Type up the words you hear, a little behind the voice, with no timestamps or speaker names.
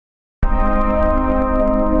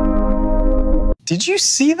Did you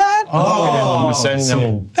see that?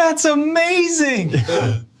 That's amazing!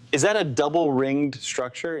 Is that a double-ringed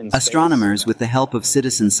structure in space? Astronomers, with the help of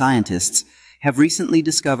citizen scientists, have recently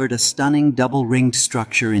discovered a stunning double-ringed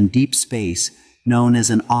structure in deep space known as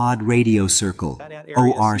an odd radio circle,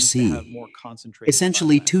 ORC.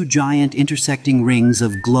 Essentially two giant intersecting rings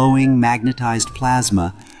of glowing magnetized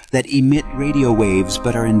plasma that emit radio waves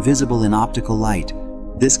but are invisible in optical light.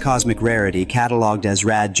 This cosmic rarity, catalogued as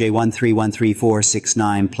RAD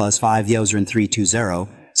J1313469+500320,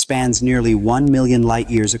 spans nearly 1 million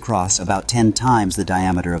light-years across, about 10 times the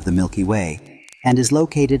diameter of the Milky Way, and is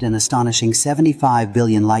located an astonishing 75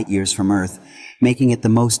 billion light-years from Earth, making it the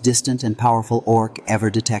most distant and powerful ORC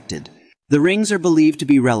ever detected. The rings are believed to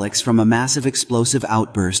be relics from a massive explosive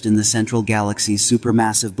outburst in the central galaxy's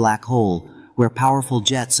supermassive black hole, where powerful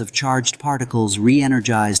jets of charged particles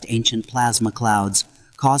re-energized ancient plasma clouds,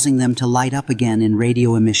 causing them to light up again in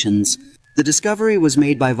radio emissions. The discovery was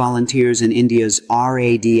made by volunteers in India's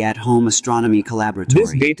RAD at-home Astronomy Collaboratory.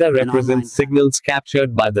 This data represents signals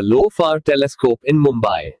captured by the LOFAR telescope in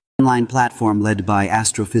Mumbai. Online platform led by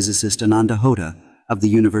astrophysicist Ananda Hota of the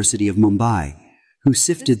University of Mumbai, who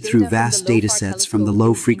sifted through vast datasets from the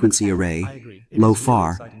low-frequency array,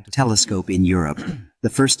 LOFAR, telescope in Europe, the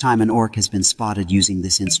first time an ORC has been spotted using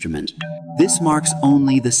this instrument. This marks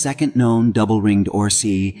only the second known double-ringed ORC,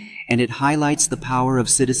 and it highlights the power of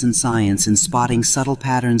citizen science in spotting subtle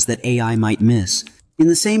patterns that AI might miss. In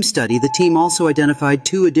the same study, the team also identified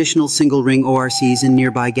 2 additional single-ring ORCs in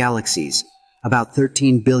nearby galaxies, about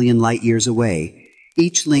 13 billion light-years away,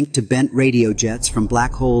 each linked to bent radio jets from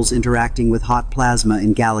black holes interacting with hot plasma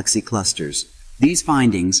in galaxy clusters. These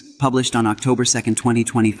findings, published on October 2,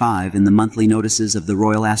 2025 in the monthly notices of the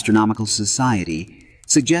Royal Astronomical Society,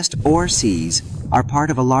 suggest ORCs are part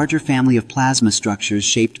of a larger family of plasma structures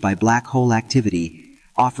shaped by black hole activity,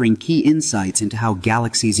 offering key insights into how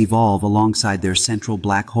galaxies evolve alongside their central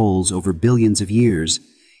black holes over billions of years,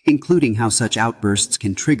 including how such outbursts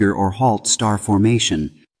can trigger or halt star formation.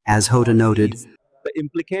 As Hota noted, the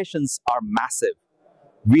implications are massive.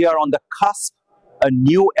 We are on the cusp of a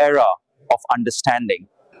new era of understanding.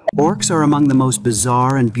 ORCs are among the most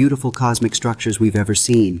bizarre and beautiful cosmic structures we've ever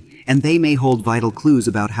seen, and they may hold vital clues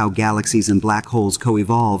about how galaxies and black holes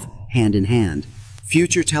co-evolve hand in hand.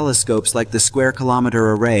 Future telescopes like the Square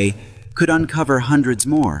Kilometre Array could uncover hundreds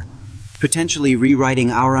more, potentially rewriting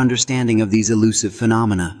our understanding of these elusive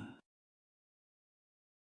phenomena.